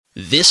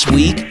This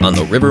week on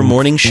the River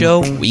Morning Show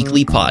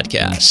Weekly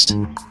Podcast.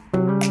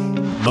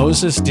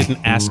 Moses didn't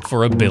ask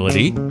for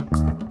ability.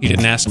 He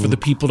didn't ask for the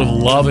people to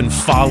love and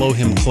follow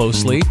him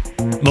closely.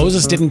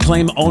 Moses didn't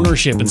claim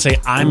ownership and say,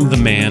 I'm the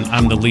man,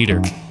 I'm the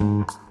leader.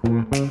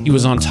 He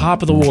was on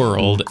top of the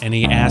world, and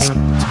he asked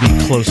to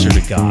be closer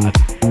to God,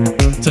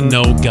 to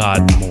know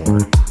God more,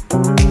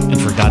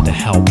 and for God to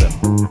help him.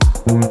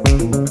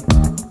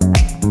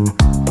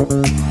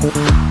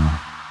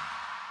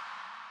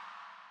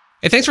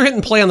 Hey, thanks for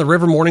hitting play on the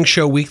River Morning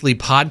Show Weekly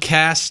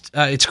Podcast.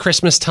 It's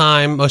Christmas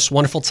time, most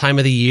wonderful time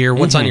of the year.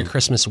 What's on your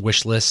Christmas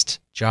wish list,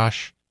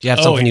 Josh? Do you have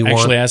something you want?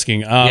 Actually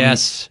asking.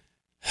 Yes.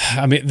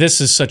 I mean,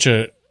 this is such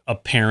a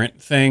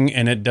parent thing,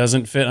 and it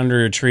doesn't fit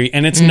under a tree.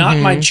 And it's not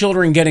my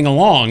children getting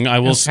along. I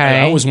will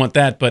say, I always want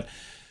that. But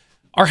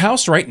our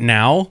house right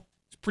now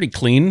is pretty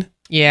clean.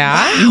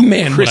 Yeah.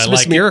 Man,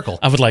 Christmas miracle.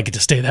 I would like it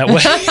to stay that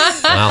way.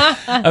 Wow.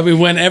 I mean,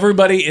 when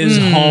everybody is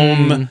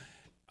home,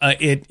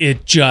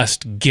 it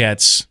just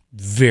gets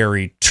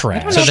very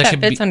trash. I don't know if that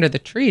fits under the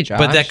tree, Josh.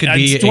 But that could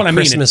be That's what I a mean.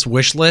 Christmas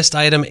wish list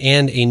item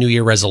and a New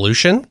Year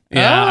resolution.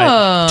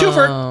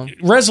 Yeah,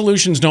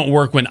 resolutions don't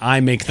work when I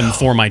make them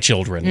for my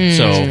children.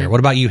 So What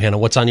about you, Hannah?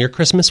 What's on your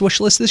Christmas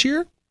wish list this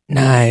year?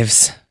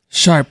 Knives.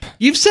 Sharp.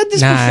 You've said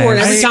this before, and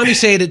every time you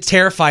say it, it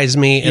terrifies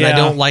me, and I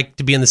don't like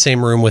to be in the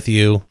same room with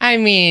you. I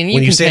mean, you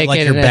When you can say it take like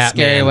it you're in a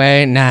scary Batman.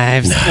 way.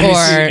 Knives.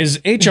 Or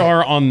is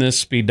HR on this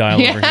speed dial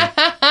over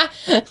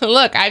here?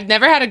 look, I've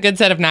never had a good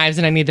set of knives,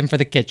 and I need them for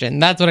the kitchen.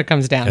 That's what it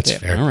comes down That's to.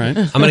 fair. All right.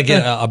 I'm going to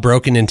get a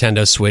broken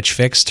Nintendo Switch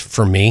fixed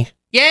for me.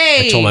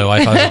 Yay! I told my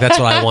wife, I was like, that's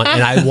what I want.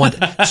 And I want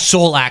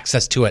sole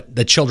access to it.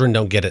 The children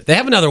don't get it. They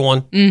have another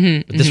one,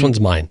 but this one's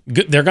mine.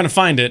 Good. They're going to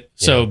find it.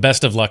 So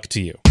best of luck to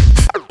you.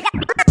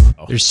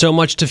 There's so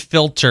much to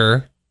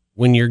filter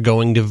when you're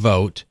going to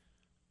vote.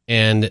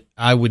 And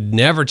I would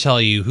never tell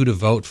you who to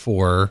vote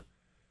for,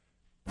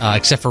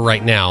 except for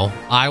right now.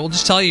 I will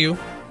just tell you,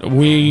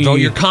 vote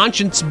your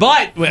conscience,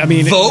 but I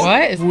mean, vote,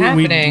 What is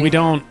happening? we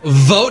don't.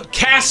 vote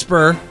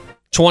Casper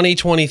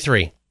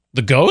 2023.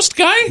 The ghost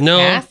guy? No,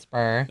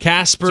 Casper.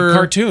 Casper, It's a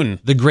cartoon.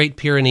 the Great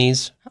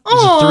Pyrenees.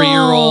 He's a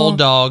 3-year-old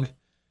dog.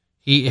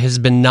 He has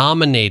been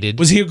nominated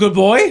Was he a good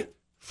boy?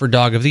 for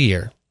Dog of the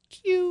Year.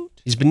 Cute.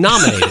 He's been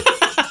nominated.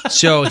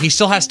 So he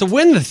still has to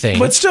win the thing.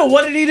 But still,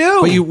 what did he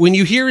do? But when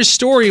you hear his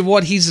story of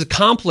what he's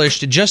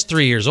accomplished at just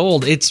 3 years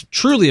old, it's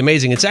truly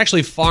amazing. It's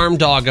actually Farm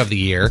Dog of the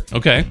Year.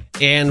 Okay.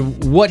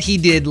 And what he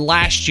did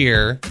last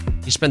year,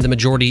 he spent the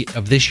majority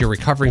of this year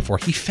recovering for.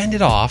 He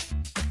fended off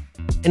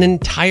an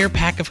entire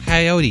pack of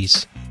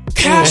coyotes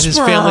at his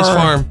family's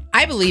farm.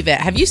 I believe it.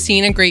 Have you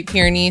seen a Great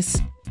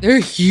Pyrenees? They're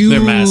huge.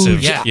 They're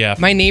massive. Yeah.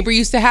 My neighbor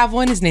used to have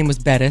one. His name was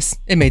Bettis.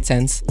 It made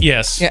sense.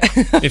 Yes.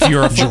 If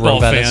you're a football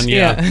Bettis. fan,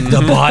 yeah.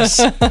 The bus.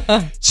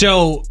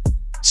 So,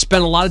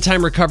 spent a lot of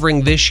time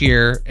recovering this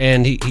year,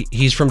 and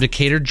he's from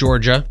Decatur,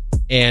 Georgia.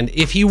 And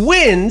if he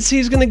wins,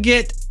 he's going to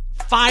get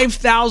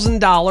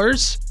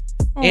 $5,000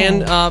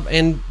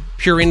 and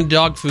Purina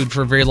dog food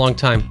for a very long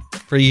time,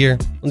 for a year.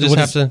 We'll just What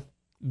have is- to.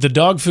 The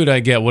dog food I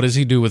get, what does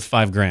he do with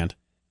 $5,000?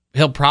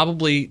 He'll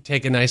probably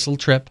take a nice little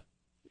trip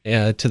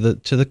to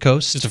the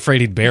coast. Just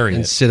afraid he'd bury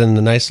and it. sit in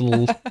the nice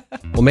little.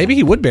 Well, maybe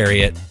he would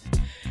bury it.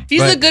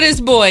 He's But- the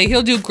goodest boy.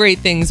 He'll do great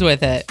things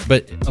with it.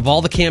 But of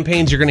all the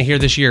campaigns you're going to hear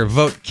this year,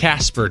 vote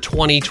Casper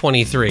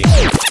 2023.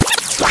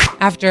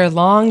 After a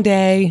long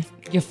day,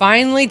 you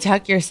finally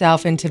tuck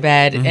yourself into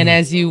bed, and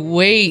as you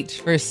wait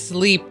for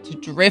sleep to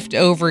drift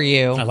over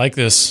you, I like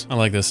this.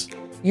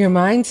 your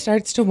mind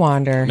starts to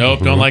wander. Nope,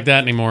 don't like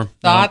that anymore.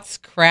 Thoughts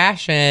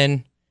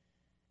crashing,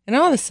 and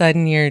all of a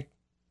sudden you're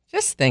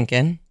just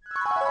thinking.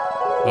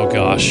 Oh,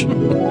 gosh.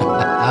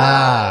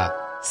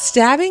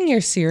 Stabbing your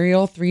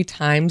cereal 3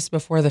 times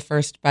before the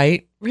first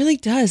bite really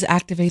does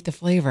activate the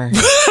flavor.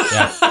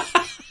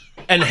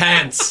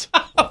 Enhance.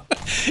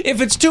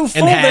 If it's too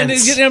full, then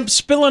Enhance. it ends up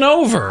spilling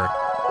over.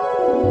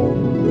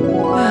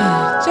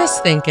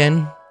 Just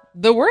thinking.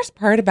 The worst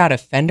part about a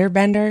fender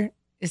bender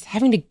is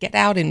having to get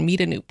out and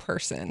meet a new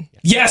person.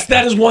 Yes,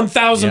 that is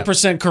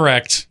 1,000%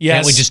 correct. Yes.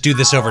 Can't we just do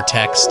this over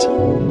text?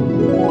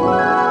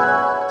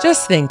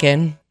 Just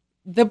thinking.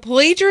 The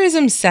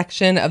plagiarism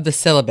section of the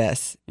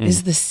syllabus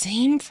is the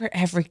same for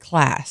every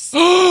class.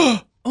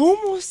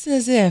 Almost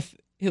as if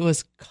it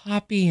was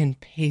copy and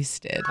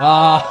pasted.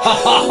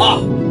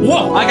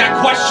 Whoa, I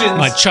got questions.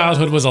 My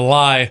childhood was a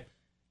lie.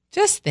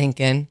 Just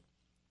thinking.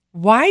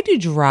 Why do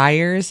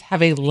dryers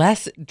have a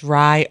less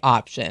dry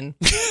option?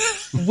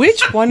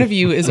 Which one of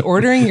you is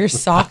ordering your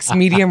socks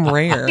medium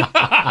rare?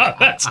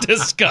 That's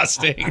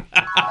disgusting.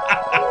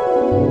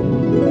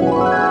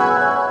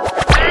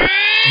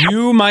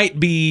 You might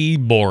be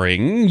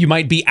boring. You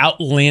might be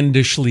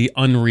outlandishly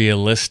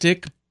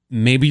unrealistic.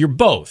 Maybe you're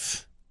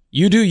both.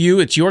 You do you.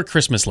 It's your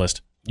Christmas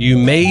list. You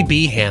may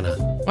be Hannah.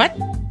 What?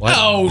 What?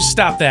 Oh,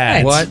 stop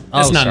that. What?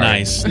 That's Oh, not sorry.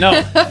 nice.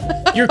 No.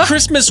 Your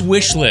Christmas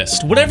wish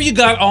list. Whatever you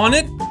got on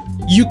it,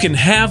 you can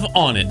have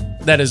on it.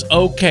 That is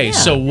okay.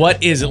 So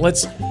what is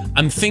it?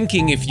 I'm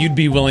thinking if you'd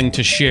be willing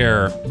to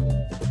share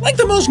like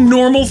the most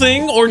normal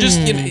thing, or just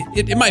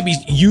it might be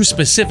you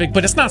specific,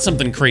 but it's not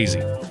something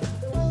crazy.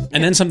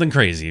 And then something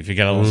crazy if you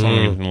got a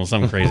little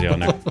something crazy on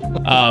there.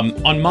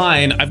 On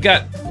mine, I've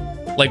got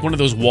like one of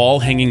those wall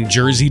hanging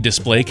jersey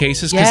display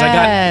cases because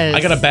I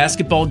got a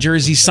basketball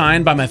jersey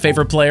signed by my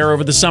favorite player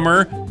over the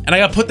summer, and I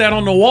got to put that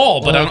on the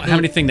wall, but I don't have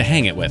anything to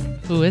hang it with.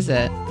 Who is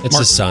it? It's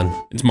his son.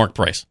 It's Mark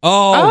Price.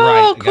 Oh,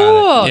 right. Cool.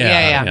 Got it.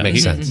 Yeah.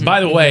 Makes sense.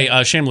 By the way,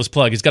 shameless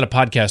plug, he's got a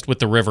podcast with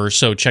The River,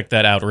 so check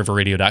that out,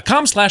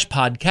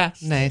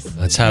 riverradio.com/podcast. Nice.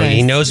 That's how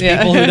he knows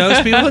people who knows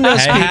people who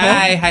knows people.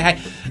 Hey.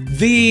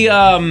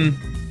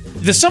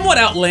 The somewhat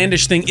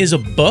outlandish thing is a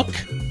book.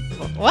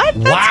 What? That's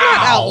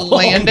not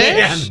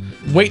outlandish.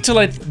 Wait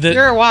till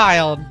You're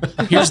wild.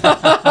 Here's the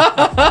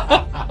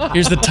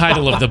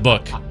title of the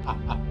book.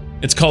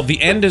 It's called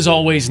The End is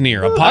Always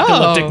Near.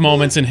 Apocalyptic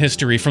Moments in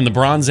History from the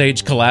Bronze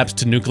Age Collapse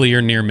to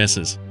Nuclear Near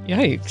Misses.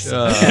 Yikes.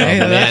 Okay,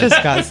 that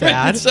just got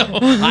sad. So,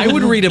 I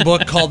would read a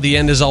book called The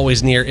End is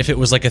Always Near if it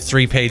was like a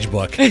 3-page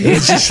book.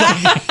 It's just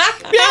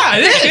yeah,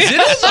 it is. It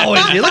is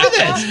always near. Look at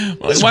this.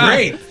 It's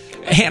great.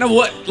 Hannah,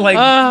 what,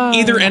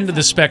 either end of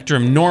the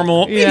spectrum,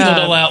 normal, maybe a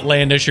little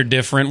outlandish or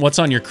different, what's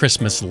on your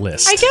Christmas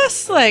list? I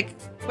guess, like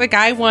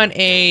I want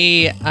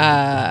a,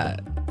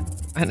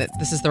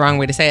 this is the wrong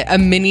way to say it, a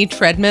mini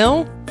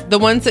treadmill. The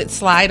ones that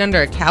slide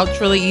under a couch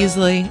really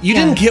easily. You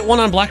didn't get one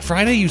on Black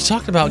Friday? You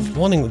talked about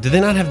wanting. Did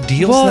they not have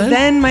deals Well,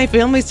 then my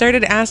family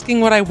started asking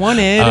what I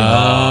wanted.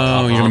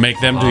 Oh, you're going to make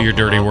them do your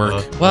dirty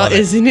work. Well,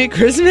 isn't it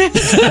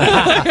Christmas?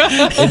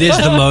 It is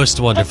the most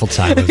wonderful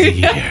time of the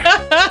year.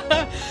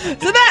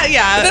 So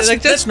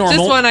that's normal.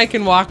 Just one I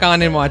can walk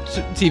on and watch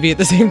TV at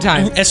the same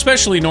time.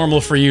 Especially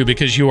normal for you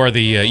because you are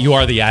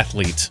the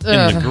athlete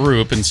in the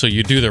group, and so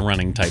you do the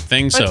running type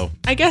thing. But so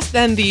I guess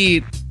then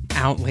the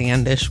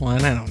outlandish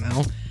one, I don't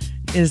know,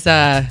 is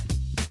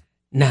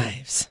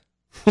knives.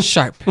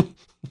 Sharp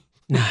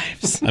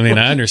knives. I mean,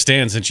 I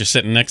understand since you're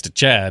sitting next to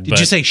Chad. Did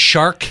you say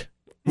shark?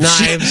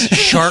 Knives?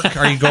 Shark?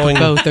 Are you going?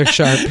 Both are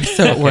sharp,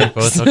 so it works.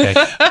 Both? Okay.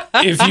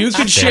 If you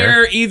could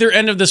share either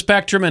end of the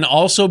spectrum and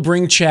also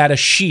bring Chad a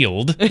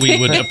shield, we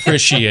would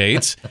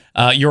appreciate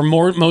your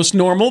most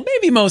normal,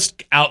 maybe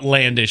most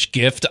outlandish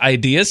gift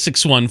idea,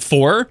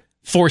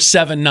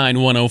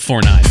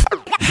 614-479-1049.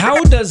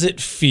 How does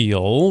it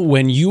feel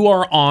when you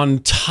are on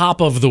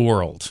top of the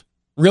world?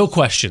 Real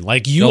question.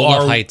 Like you Don't are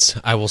love heights.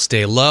 I will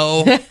stay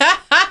low.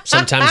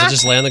 Sometimes I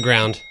just lay on the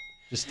ground.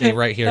 Just stay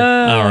right here.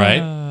 All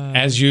right.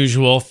 As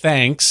usual,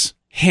 thanks.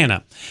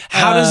 Hannah,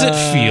 how does it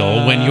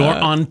feel when you're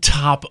on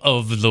top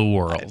of the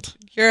world?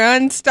 You're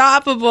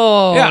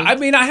unstoppable. Yeah, I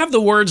mean, I have the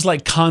words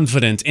like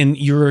confident and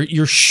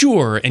you're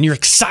sure and you're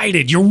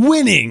excited. You're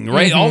winning,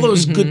 right? All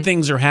those good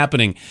things are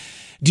happening.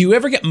 Do you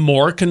ever get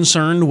more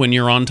concerned when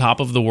you're on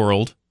top of the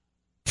world?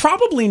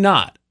 Probably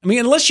not. I mean,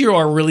 unless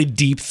you're a really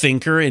deep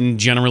thinker and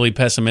generally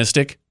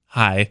pessimistic.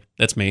 Hi,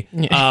 that's me.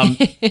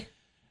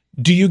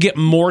 Do you get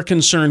more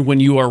concerned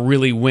when you are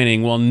really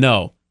winning? Well,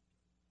 no.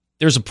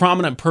 There's a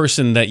prominent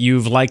person that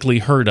you've likely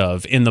heard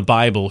of in the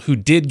Bible who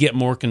did get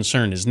more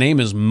concerned. His name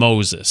is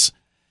Moses.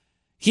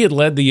 He had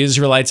led the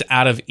Israelites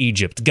out of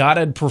Egypt. God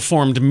had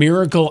performed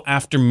miracle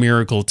after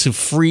miracle to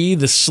free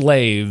the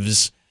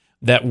slaves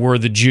that were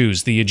the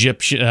Jews. The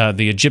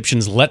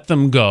Egyptians let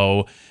them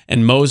go,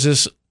 and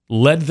Moses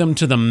led them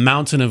to the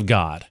mountain of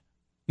God.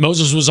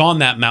 Moses was on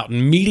that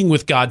mountain, meeting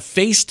with God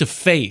face to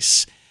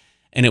face,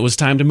 and it was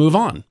time to move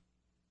on.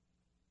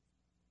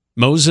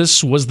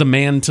 Moses was the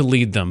man to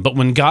lead them. But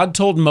when God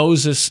told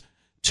Moses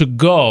to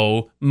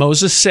go,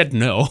 Moses said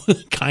no,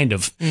 kind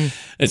of.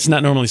 It's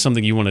not normally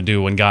something you want to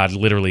do when God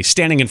literally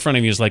standing in front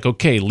of you is like,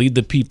 okay, lead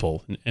the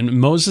people. And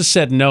Moses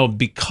said no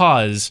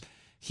because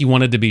he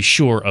wanted to be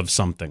sure of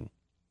something. I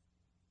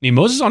mean,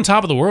 Moses is on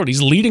top of the world.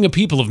 He's leading a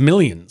people of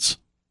millions.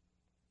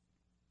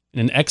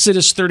 In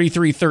Exodus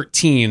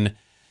 33:13,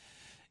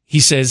 he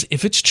says,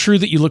 if it's true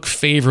that you look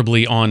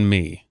favorably on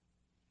me,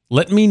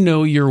 let me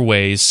know your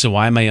ways so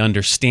I may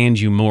understand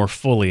you more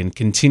fully and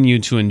continue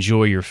to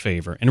enjoy your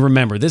favor. And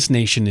remember, this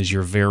nation is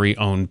your very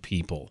own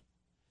people.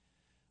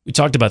 We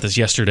talked about this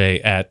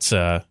yesterday at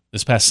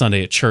this past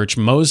Sunday at church.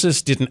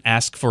 Moses didn't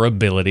ask for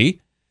ability.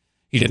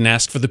 He didn't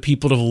ask for the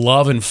people to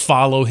love and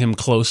follow him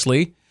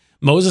closely.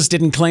 Moses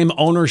didn't claim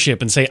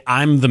ownership and say,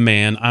 I'm the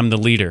man, I'm the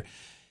leader.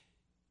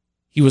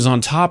 He was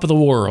on top of the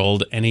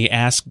world, and he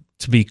asked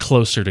to be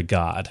closer to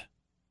God,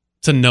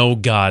 to know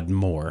God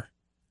more,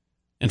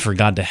 and for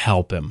God to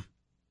help him.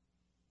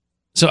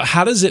 So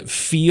how does it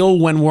feel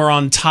when we're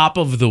on top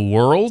of the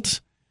world?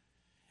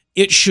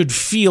 It should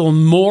feel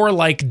more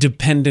like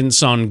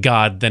dependence on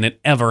God than it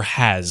ever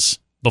has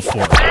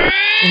before.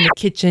 In the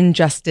kitchen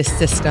justice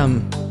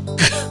system,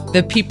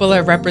 the people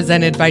are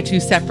represented by two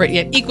separate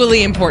yet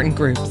equally important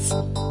groups.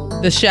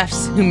 The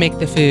chefs who make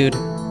the food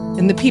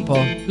and the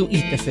people who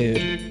eat the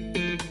food.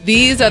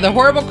 These are the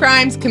horrible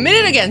crimes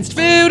committed against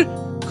food,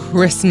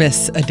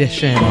 Christmas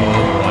edition.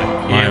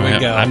 Here we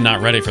go. I'm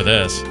not ready for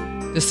this.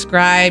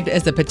 Described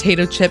as a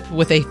potato chip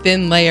with a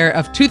thin layer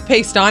of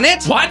toothpaste on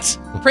it. What?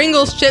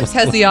 Pringles Chips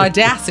has the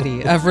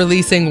audacity of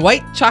releasing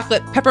white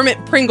chocolate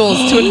peppermint Pringles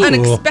to an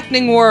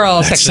unexpected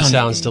world. That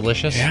sounds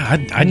delicious. Yeah,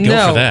 I'd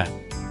go for that.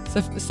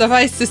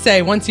 Suffice to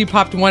say, once you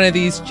popped one of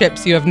these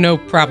chips, you have no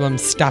problem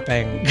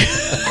stopping.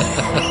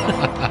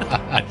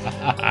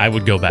 I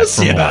would go back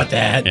for more. about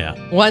that. Yeah.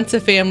 Once a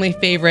family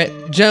favorite,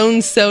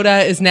 Jones Soda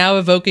is now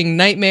evoking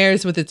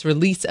nightmares with its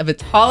release of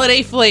its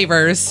holiday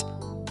flavors,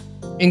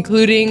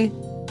 including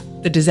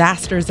the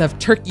disasters of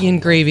turkey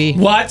and gravy,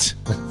 What?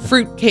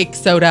 fruitcake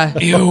soda,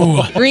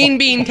 Ew. green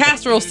bean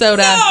casserole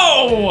soda,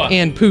 No!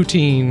 and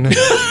poutine.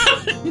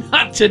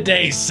 Not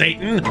today,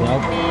 Satan.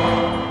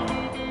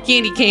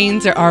 Candy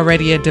canes are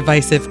already a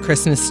divisive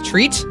Christmas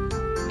treat,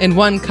 and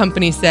one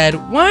company said,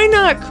 why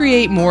not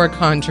create more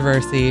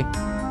controversy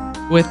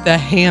with the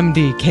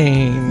Hamdy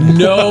cane?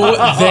 No,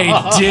 they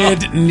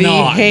did The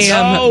not.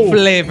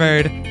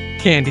 ham-flavored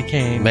candy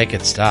cane. Make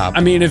it stop.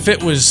 I mean, if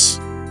it was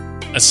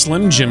a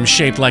Slim Jim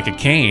shaped like a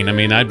cane, I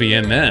mean, I'd be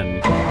in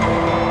then.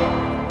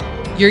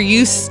 You're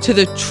used to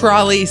the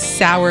Trolley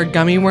sour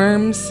gummy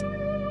worms,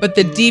 but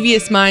the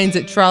devious minds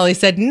at Trolley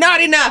said,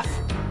 not enough!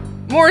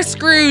 More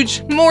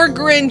Scrooge, more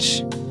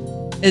Grinch,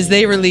 as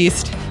they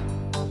released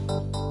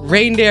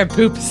reindeer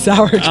poop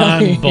sour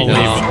gummy, Unbelievable.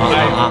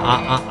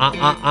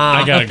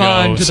 I gotta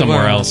Upon go to the somewhere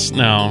world. else.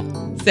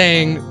 No.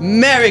 saying,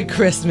 Merry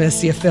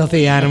Christmas, you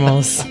filthy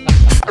animals.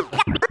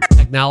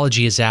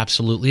 Technology is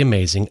absolutely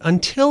amazing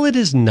until it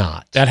is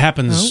not. That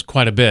happens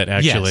quite a bit,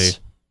 actually. Yes.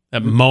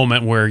 That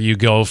moment where you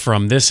go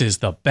from this is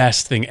the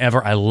best thing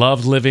ever. I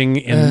love living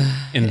in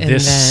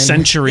this then-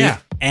 century. Yeah.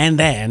 And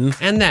then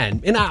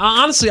And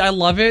honestly, I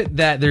love it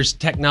that there's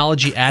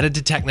technology added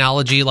to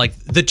technology. Like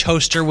the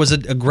toaster was a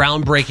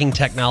groundbreaking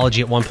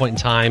technology at one point in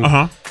time.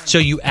 Uh-huh. So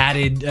you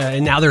added,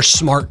 and now there's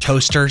smart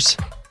toasters,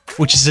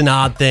 which is an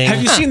odd thing.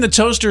 have you seen the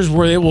toasters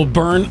where it will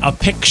burn a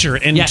picture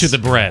into Yes. the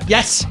bread?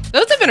 Yes.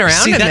 Those have been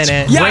around See, a that's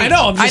minute. Yeah, I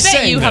know. I'm I just bet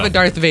saying, you have though. a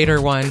Darth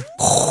Vader one.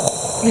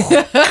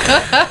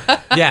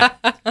 Yeah.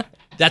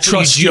 That's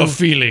Trust what you your do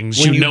feelings.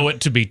 when You know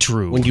it to be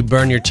true. when you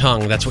burn your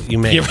tongue. That's what you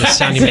make. You're The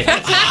sound you make.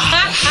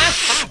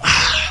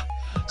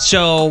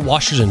 So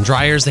washers and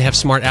dryers, they have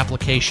smart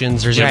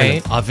applications. There's even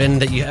Right. an oven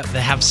that you have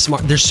that have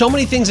smart. There's so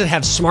many things that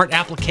have smart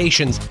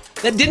applications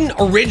that didn't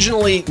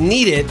originally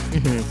need it.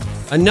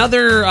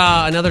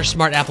 Another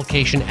smart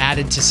application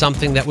added to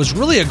something that was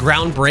really a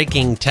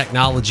groundbreaking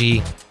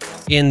technology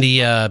in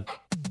the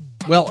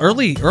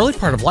early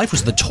part of life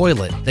was the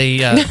toilet. They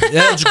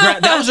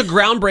that was a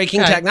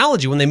groundbreaking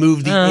technology when they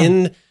moved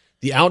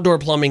the outdoor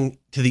plumbing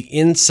to the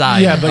inside.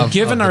 yeah, but of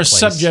given the our place.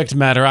 subject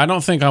matter, I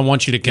don't think I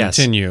want you to Yes.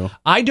 continue.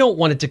 I don't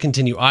want it to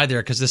continue either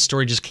because this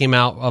story just came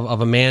out of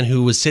a man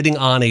who was sitting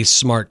on a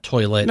smart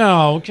toilet.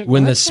 No.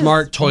 When the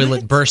smart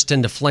toilet burst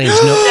into flames.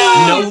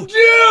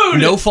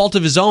 No fault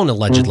of his own,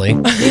 allegedly. So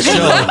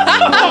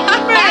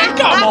Man,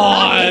 come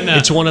on.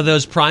 it's one of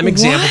those prime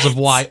examples of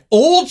why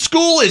old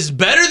school is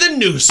better than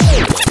new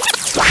school.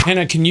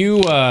 Hannah, can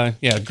you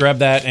grab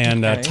that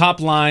and top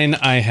line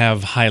I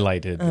have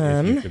highlighted,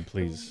 if you could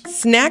please.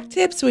 Snack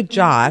tips with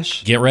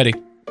Josh. Get ready.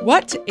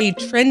 What a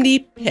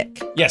trendy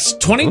pick. Yes,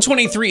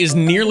 2023 is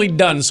nearly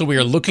done, so we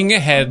are looking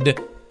ahead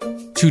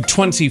to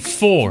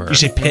 24. You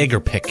say pig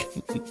or pick?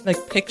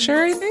 Like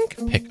picture, I think?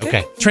 Pick.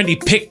 Okay. Trendy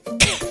pick.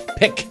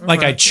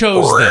 Like I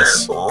chose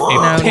this. No,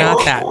 not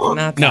that. Not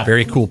that. No.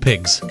 Very cool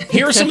pigs.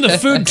 Here are some of the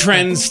food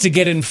trends to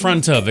get in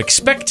front of.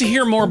 Expect to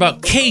hear more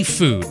about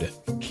K-food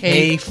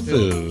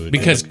food.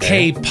 because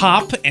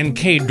K-pop and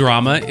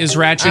K-drama is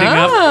ratcheting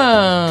up.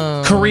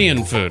 Oh.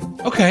 Korean food.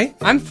 Okay.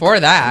 I'm for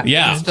that.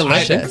 Yeah. It's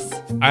delicious.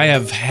 I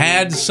have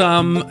had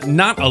some,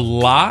 not a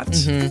lot,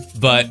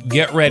 but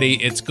get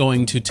ready. It's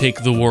going to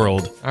take the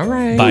world All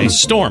right. by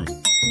storm.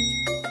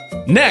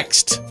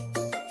 Next,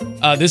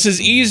 this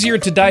is easier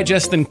to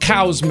digest than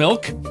cow's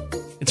milk.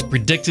 It's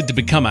predicted to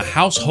become a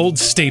household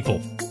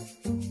staple.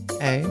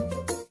 Okay.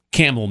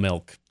 Camel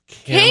milk.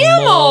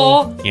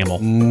 Camel? Camel.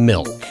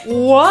 Milk.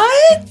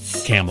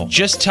 What? Camel.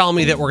 Just tell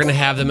me that we're going to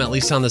have them at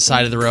least on the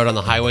side of the road on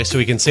the highway so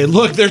we can say,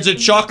 look, there's a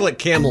chocolate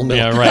camel milk.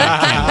 Yeah,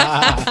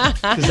 right.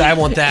 Because I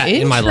want that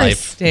in my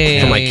life.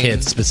 Interesting. For my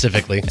kids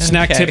specifically.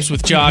 Snack Okay. tips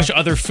with Josh.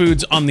 Other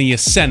foods on the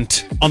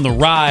ascent, on the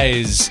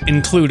rise,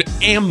 include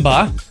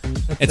amba.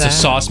 It's a that?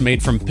 sauce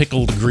made from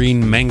pickled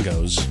green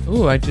mangoes.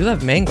 Ooh, I do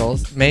love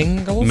mangles.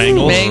 Mangles?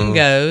 Mangles?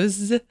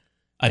 Mangoes.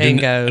 I do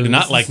Mangoes.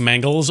 not like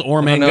mangles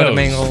or I don't know what a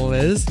mangoes. mango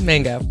is.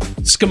 Mango.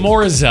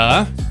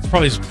 Scamorza,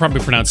 probably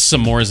pronounced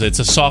Samorza. It's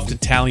a soft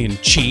Italian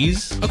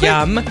cheese,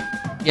 Yum.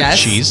 Yes.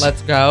 Cheese.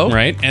 Let's go.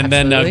 right? And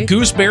then Absolutely.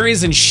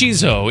 gooseberries and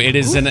shiso. It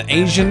is an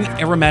Asian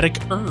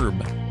aromatic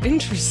herb.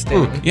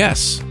 Interesting.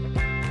 Yes.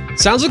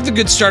 Sounds like the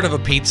good start of a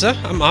pizza.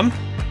 I'm going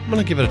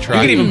to give it a You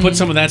try. could even put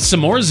some of that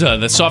Samorza,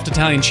 the soft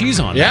Italian cheese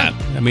on Yeah.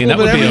 that. I mean, A that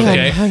little would bit be of okay.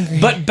 everything. I'm hungry.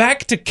 But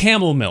back to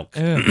camel milk.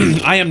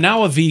 I am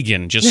now a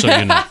vegan, just so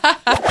you know.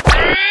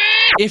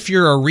 If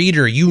you're a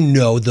reader, you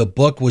know the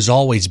book was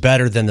always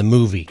better than the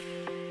movie.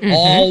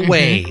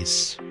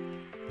 Always.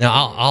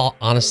 Now, I'll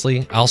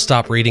honestly, I'll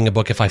stop reading a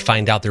book if I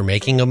find out they're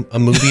making a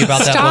movie about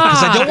that book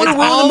because I don't want to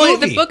ruin the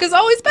movie. The book is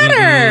always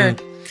better.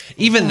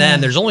 Even then,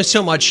 there's only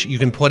so much you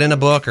can put in a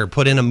book or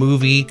put in a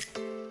movie,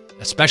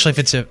 especially if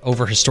it's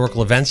over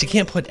historical events. You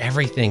can't put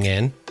everything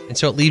in. And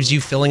so it leaves you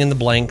filling in the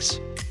blanks,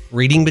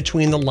 reading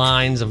between the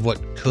lines of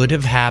what could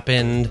have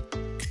happened.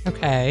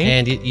 Okay.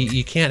 And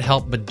you can't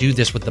help but do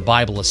this with the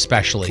Bible,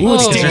 especially. Ooh,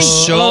 it's because there's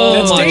dangerous. so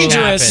That's much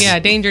dangerous. happen. Yeah,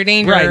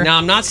 danger. Right. Now,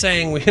 I'm not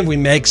saying we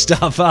make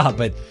stuff up,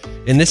 but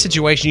in this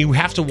situation, you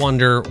have to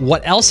wonder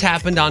what else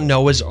happened on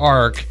Noah's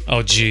Ark.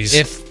 Oh, geez.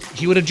 If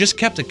he would have just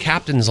kept a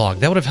captain's log,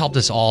 that would have helped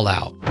us all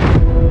out.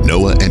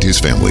 Noah and his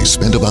family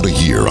spent about a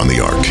year on the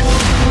ark.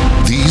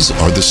 These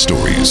are the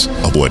stories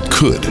of what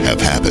could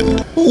have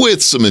happened,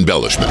 with some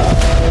embellishment.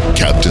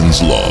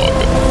 Captain's Log.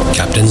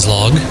 Captain's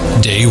Log,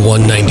 Day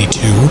 192.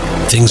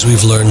 Things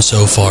we've learned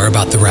so far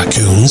about the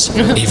raccoons.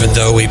 Even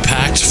though we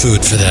packed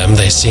food for them,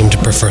 they seem to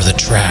prefer the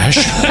trash,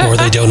 or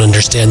they don't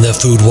understand the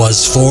food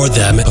was for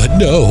them. But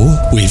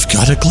no, we've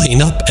got to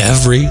clean up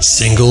every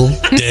single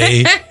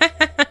day.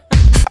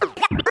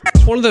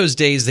 It's one of those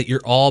days that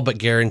you're all but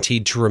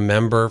guaranteed to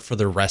remember for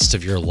the rest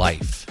of your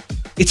life.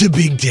 It's a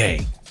big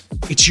day.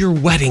 It's your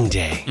wedding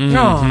day.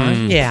 Aw,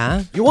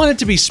 yeah. You want it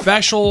to be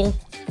special,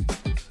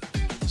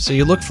 so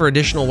you look for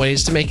additional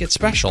ways to make it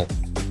special.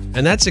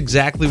 And that's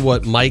exactly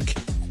what Mike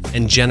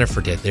and Jennifer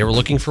did. They were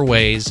looking for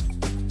ways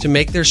to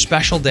make their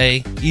special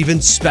day even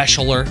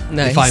specialer,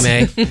 Nice. if I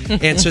may.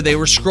 And so they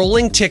were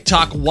scrolling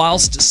TikTok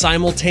whilst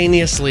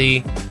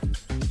simultaneously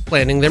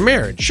planning their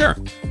marriage. Sure.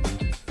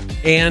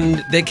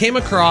 And they came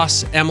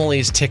across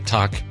Emily's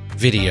TikTok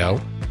video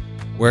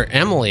where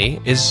Emily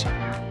is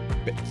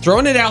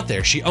throwing it out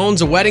there. She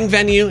owns a wedding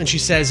venue and she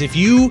says, if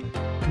you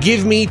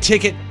give me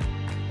ticket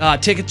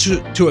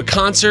to a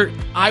concert,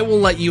 I will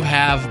let you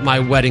have my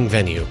wedding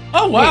venue.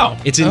 Oh, wow.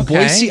 It's in Okay.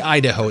 Boise,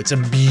 Idaho. It's a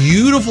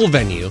beautiful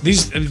venue.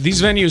 These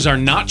venues are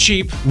not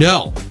cheap.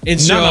 No. And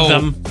so, None of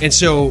them. And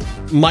so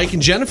Mike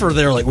and Jennifer,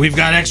 they're like, we've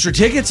got extra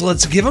tickets.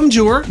 Let's give them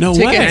to her. No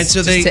Tickets way. And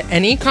so they to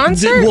any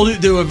concert? We'll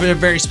do a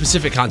very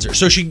specific concert.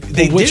 So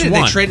they Well, which did it.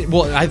 one? They traded.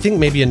 Well, I think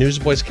maybe a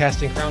Newsboys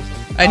Casting Crowns.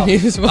 A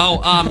news.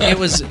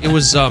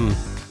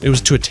 It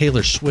was to a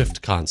Taylor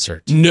Swift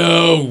concert.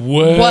 No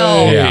way.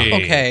 Well, Yeah.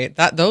 okay,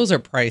 those are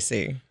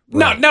pricey.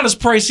 Not as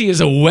pricey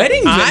as a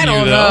wedding venue, I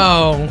don't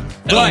though. know. No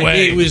But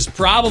way. it was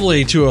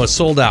probably to a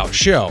sold out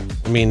show.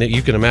 I mean,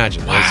 you can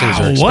imagine. Those things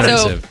are Wow, what a-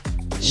 expensive.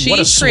 She What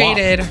a swap.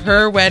 traded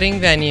her wedding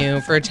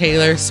venue for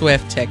Taylor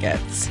Swift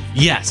tickets.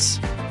 Yes.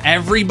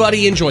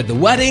 Everybody enjoyed the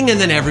wedding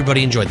and then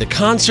everybody enjoyed the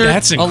concert.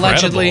 That's incredible.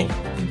 Allegedly.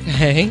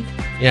 Okay.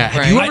 Yeah.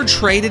 Have you Right. ever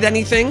traded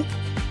anything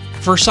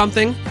for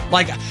something?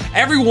 Like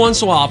every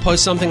once in a while, I'll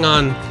post something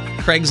on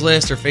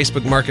Craigslist or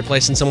Facebook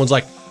Marketplace and someone's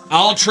like,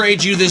 I'll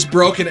trade you this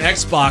broken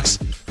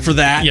Xbox for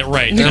that. Yeah,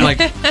 right. And I'm like,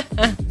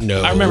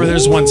 no. I remember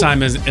there's one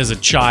time as a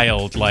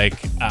child, like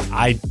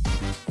I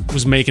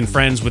was making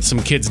friends with some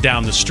kids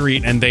down the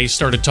street and they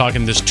started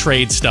talking this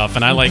trade stuff.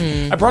 And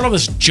I brought all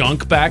this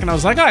junk back and I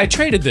was like, oh, I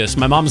traded this.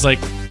 My mom's like,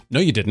 no,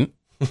 you didn't.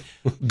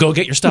 Go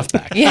get your stuff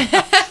back.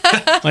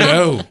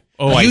 Like,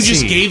 I you see.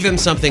 just gave them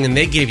something and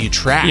they gave you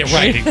trash. Yeah,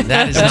 right.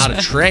 That is not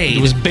a trade.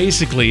 It was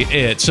basically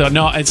it. So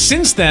no, and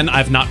since then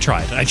I've not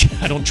tried.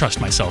 I don't trust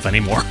myself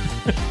anymore.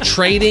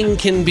 Trading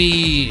can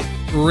be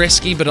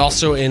risky, but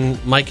also in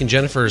Mike and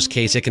Jennifer's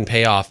case, it can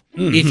pay off.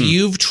 If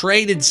you've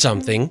traded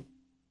something,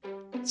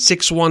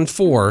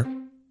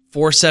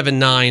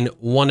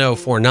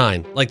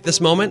 614-479-1049. Like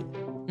this moment,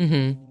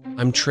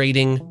 I'm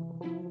trading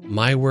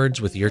my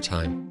words with your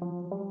time.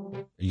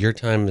 Your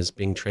time is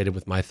being traded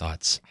with my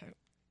thoughts.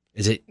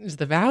 Is it? Is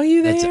the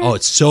value there?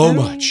 It's so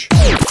much.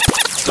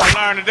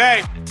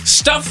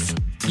 Stuff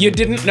you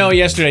didn't know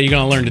yesterday, you're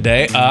going to learn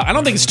today. I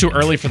don't think it's too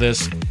early for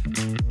this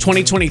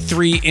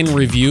 2023 in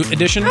review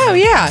edition. Oh,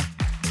 yeah.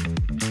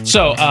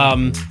 So,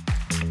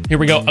 here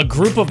we go. A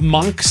group of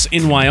monks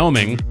in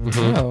Wyoming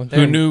Oh,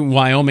 who knew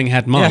Wyoming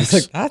had Yeah, monks.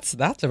 it's like,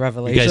 that's a You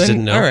revelation. guys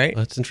didn't know? All right.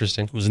 That's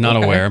interesting. Was not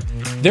Okay. aware.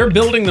 They're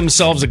building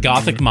themselves a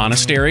Gothic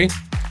monastery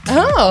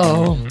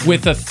Oh.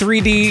 with a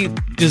 3D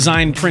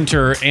design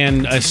printer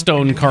and a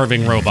stone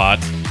carving robot.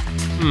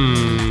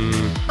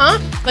 Huh?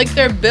 Like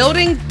they're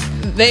building,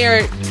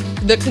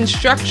 the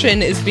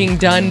construction is being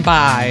done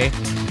by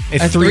a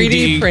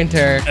 3D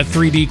printer. A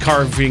 3D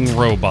carving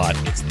robot.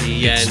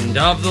 The end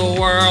of the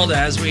world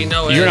as we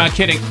know it. You're not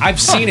kidding. I've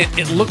seen it.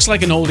 It looks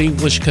like an old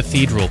English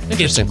cathedral. It's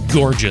Interesting.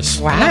 gorgeous.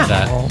 Wow.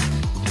 that.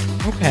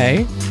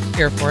 Okay.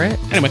 Here for it.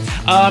 Anyway,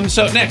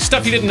 so next,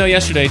 stuff you didn't know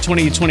yesterday,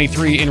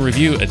 2023 in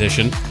review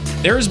edition.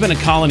 There has been a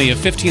colony of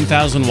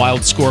 15,000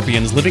 wild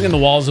scorpions living in the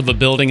walls of a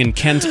building in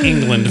Kent,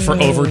 England for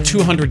over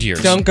 200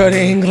 years. Don't go to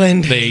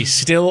England. They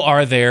still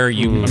are there.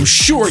 I'm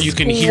sure you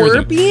can hear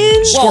them.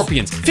 Scorpions?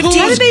 Scorpions.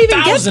 How did they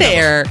even get 15,000 of them.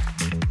 there?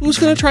 Who's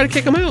going to try to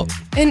kick them out?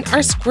 And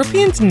are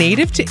scorpions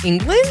native to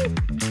England?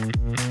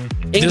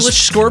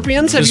 English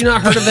scorpions? Have you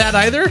not heard of that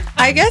either?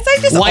 I guess I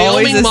just Wyoming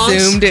always monks?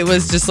 assumed it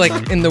was just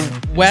like in the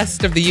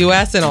west of the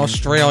U.S. and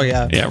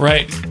Australia. Yeah,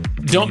 right.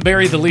 don't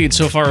bury the lead.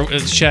 So far,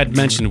 as Chad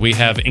mentioned, we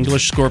have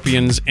English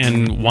scorpions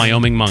and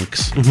Wyoming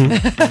monks.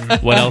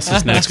 What else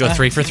is next? Let's go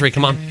 3 for 3.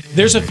 Come on.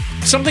 There's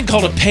something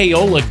called a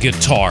payola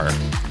guitar.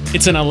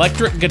 It's an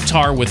electric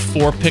guitar with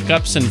 4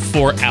 pickups and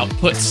 4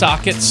 output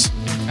sockets.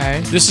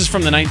 Okay. This is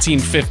from the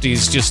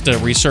 1950s, just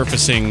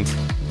resurfacing.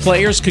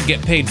 Players could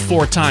get paid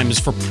 4 times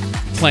for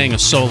playing a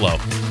solo.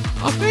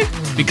 Okay.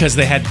 Because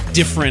they had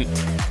different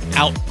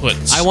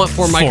outputs. I want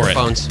 4 for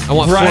microphones. it. I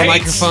want 4 Right.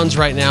 microphones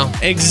right now.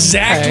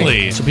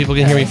 Exactly. So people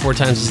can hear me 4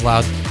 times as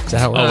loud. Is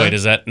that how it works? Oh, wait,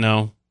 is that?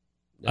 No.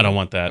 I don't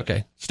want that.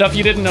 Okay. Stuff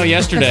you didn't know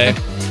yesterday.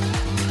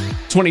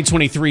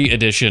 2023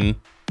 edition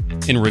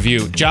in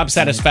review. Job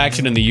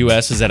satisfaction in the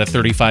U.S. is at a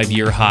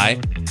 35-year high.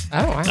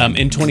 Oh, wow.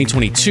 In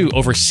 2022,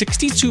 over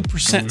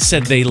 62%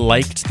 said they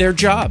liked their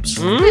jobs.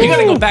 You got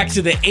to go back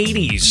to the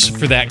 80s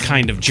for that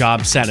kind of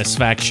job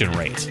satisfaction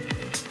rate.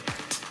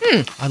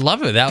 I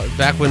love it. That was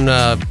back when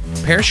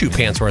parachute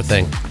pants were a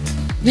thing.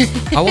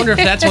 I wonder if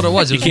that's what it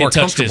was. It was You more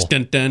can't touch this.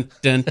 comfortable. Dun,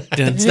 dun, dun,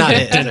 dun. It's not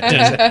it. Dun,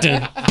 dun,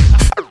 dun.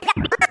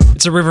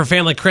 It's a River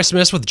Family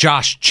Christmas with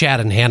Josh, Chad,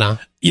 and Hannah.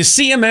 You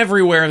see him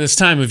everywhere this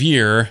time of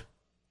year,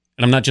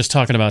 and I'm not just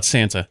talking about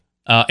Santa.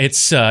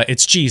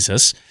 It's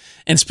Jesus,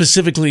 and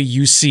specifically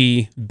you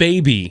see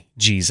baby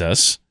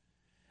Jesus,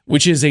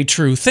 which is a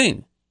true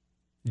thing.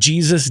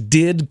 Jesus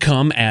did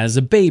come as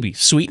a baby,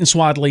 sweet and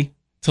swaddly,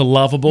 to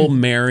lovable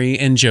Mary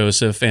and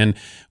Joseph, and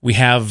we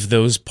have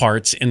those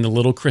parts in the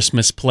little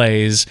Christmas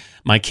plays.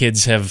 My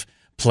kids have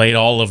played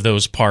all of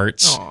those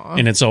parts,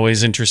 and it's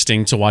always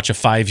interesting to watch a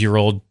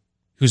 5-year-old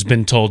who's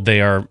been told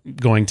they are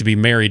going to be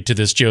married to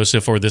this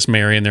Joseph or this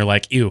Mary, and they're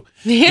like, ew.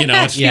 You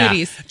know, it's,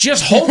 Cuties.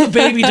 just hold the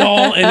baby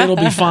doll and it'll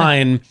be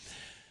fine.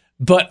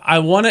 But I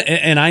want to,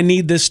 and I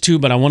need this too,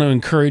 but I want to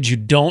encourage you,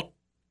 don't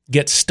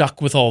get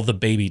stuck with all the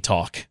baby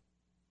talk.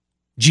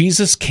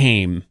 Jesus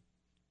came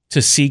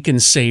to seek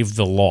and save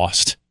the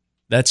lost.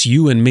 That's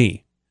you and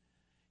me.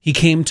 He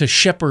came to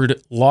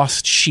shepherd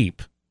lost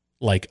sheep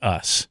like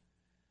us.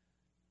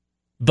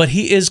 But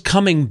he is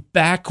coming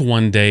back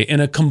one day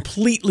in a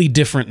completely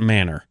different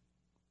manner.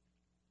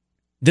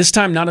 This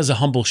time not as a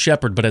humble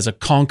shepherd, but as a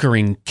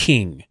conquering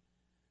king.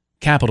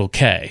 Capital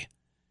K.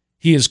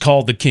 He is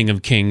called the King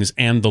of Kings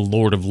and the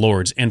Lord of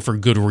Lords, and for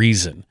good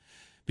reason,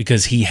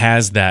 because he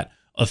has that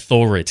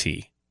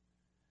authority.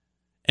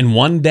 And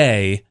one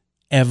day,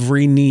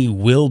 every knee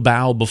will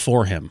bow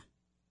before him.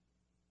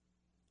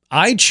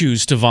 I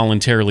choose to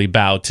voluntarily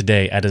bow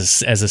today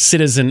as a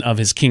citizen of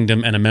his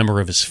kingdom and a member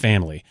of his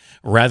family,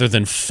 rather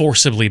than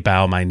forcibly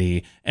bow my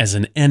knee as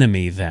an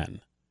enemy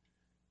then.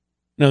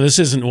 Now, this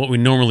isn't what we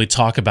normally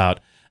talk about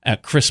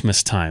at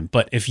Christmas time,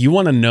 but if you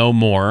want to know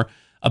more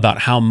about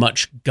how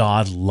much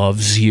God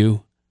loves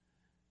you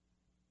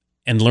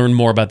and learn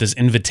more about this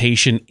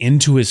invitation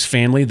into his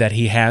family that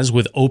he has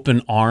with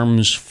open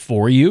arms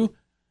for you,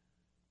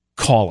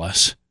 call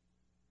us.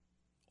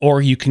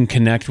 Or you can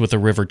connect with the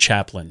River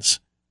Chaplains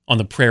on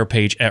the prayer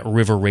page at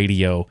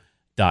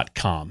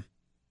riverradio.com.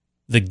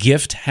 The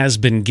gift has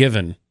been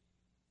given.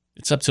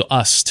 It's up to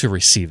us to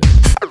receive it.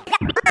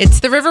 It's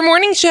the River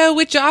Morning Show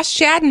with Josh,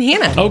 Chad, and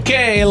Hannah.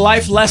 Okay,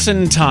 life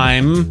lesson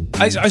time.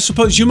 I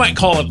suppose you might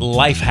call it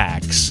life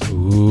hacks.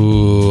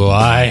 Ooh,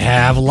 I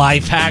have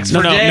life hacks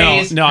for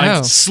days.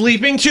 Oh.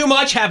 Sleeping too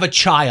much, have a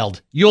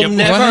child. You'll Yep.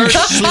 never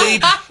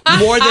sleep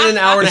more than an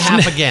hour and a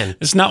half again.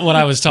 It's not what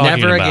I was talking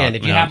Never about. again.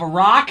 If you No. have a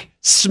rock,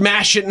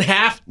 smash it in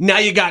half. Now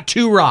you got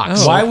 2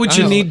 rocks. Why would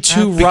you need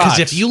 2 rocks? Because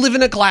if you live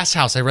in a glass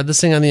house, I read this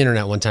thing on the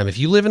internet one time. If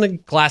you live in a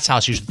glass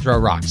house, you should throw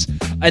rocks.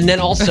 And then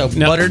also,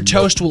 buttered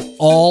toast will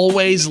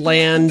always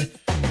land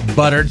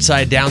buttered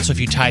side down. So if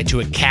you tie it to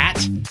a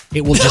cat,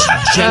 it will just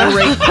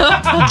generate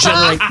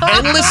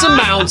endless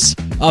amounts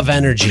of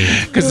energy.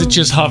 Because it's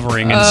just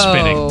hovering and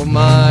spinning. Oh,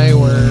 my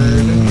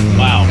word.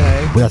 Wow.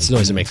 Okay. Well, that's the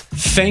noise it makes.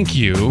 Thank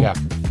you. Yeah.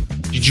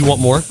 Did you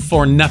want more?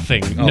 For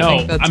nothing.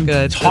 No, That's I'm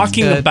good. That's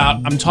talking good.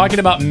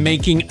 about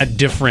making a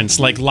difference,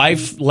 like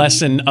life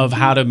lesson of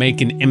how to make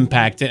an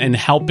impact and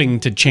helping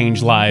to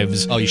change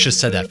lives. Oh, you should have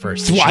said that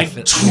first. I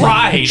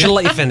tried. Should have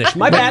let you finish.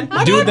 My bad.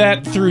 Do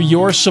that through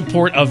your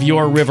support of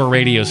your River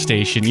radio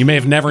station. You may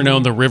have never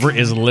known the River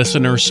is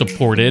listener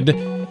supported,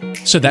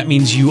 so that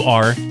means you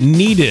are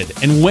needed.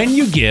 And when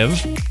you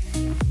give,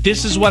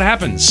 this is what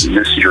happens.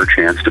 This is your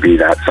chance to be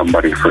that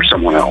somebody for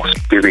someone else.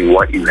 Giving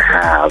what you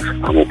have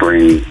will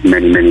bring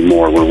many, many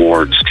more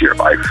rewards to your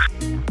life.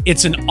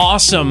 It's an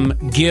awesome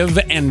give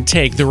and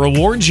take. The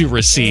rewards you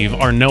receive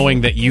are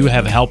knowing that you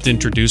have helped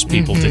introduce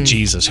people to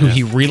Jesus, who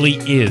he really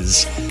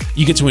is.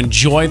 You get to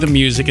enjoy the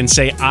music and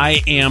say,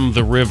 I am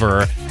the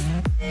River.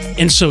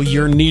 And so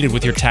you're needed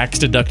with your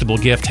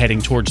tax-deductible gift heading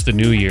towards the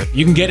new year.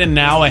 You can get in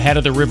now ahead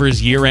of the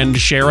River's year-end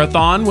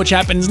share-a-thon, which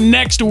happens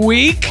next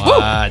week.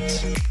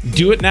 What?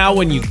 Do it now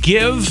when you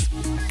give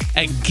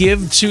at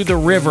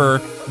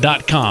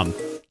givetothe.river.com.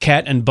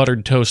 Cat and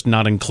buttered toast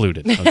not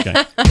included.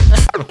 Okay.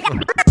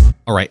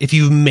 All right. If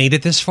you've made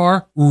it this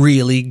far,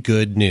 really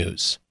good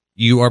news.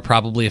 you are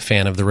probably a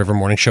fan of the River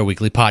Morning Show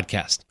Weekly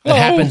podcast. It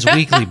happens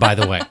weekly, by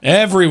the way.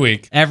 Every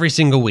week. Every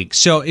single week.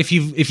 So if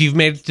you've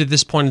made it to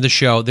this point of the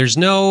show, there's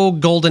no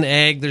golden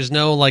egg, there's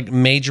no like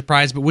major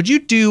prize, but would you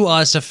do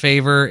us a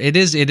favor? It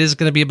is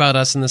going to be about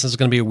us, and this is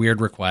going to be a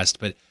weird request,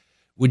 but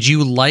would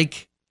you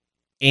like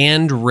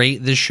and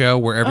rate this show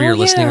wherever you're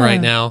listening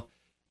right now?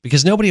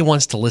 Because nobody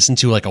wants to listen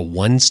to like a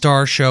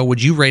 1-star show.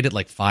 Would you rate it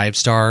like 5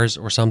 stars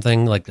or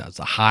something? Like that's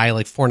a high,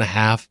 like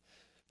 4.5,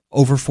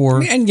 over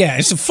 4? And yeah,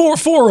 it's a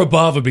 4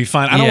 above would be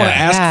fine. I don't want to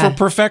ask for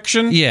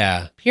perfection.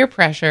 Yeah. Peer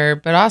pressure,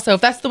 but also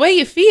if that's the way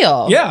you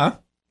feel,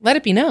 let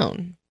it be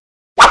known.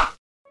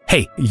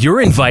 Hey, you're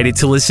invited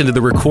to listen to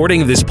the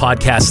recording of this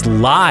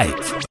podcast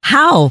live.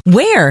 How?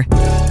 Where?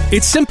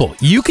 It's simple.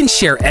 You can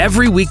share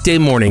every weekday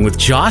morning with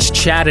Josh,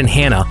 Chad, and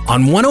Hannah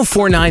on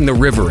 104.9 The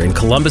River in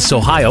Columbus,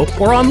 Ohio,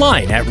 or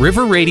online at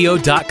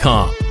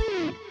riverradio.com.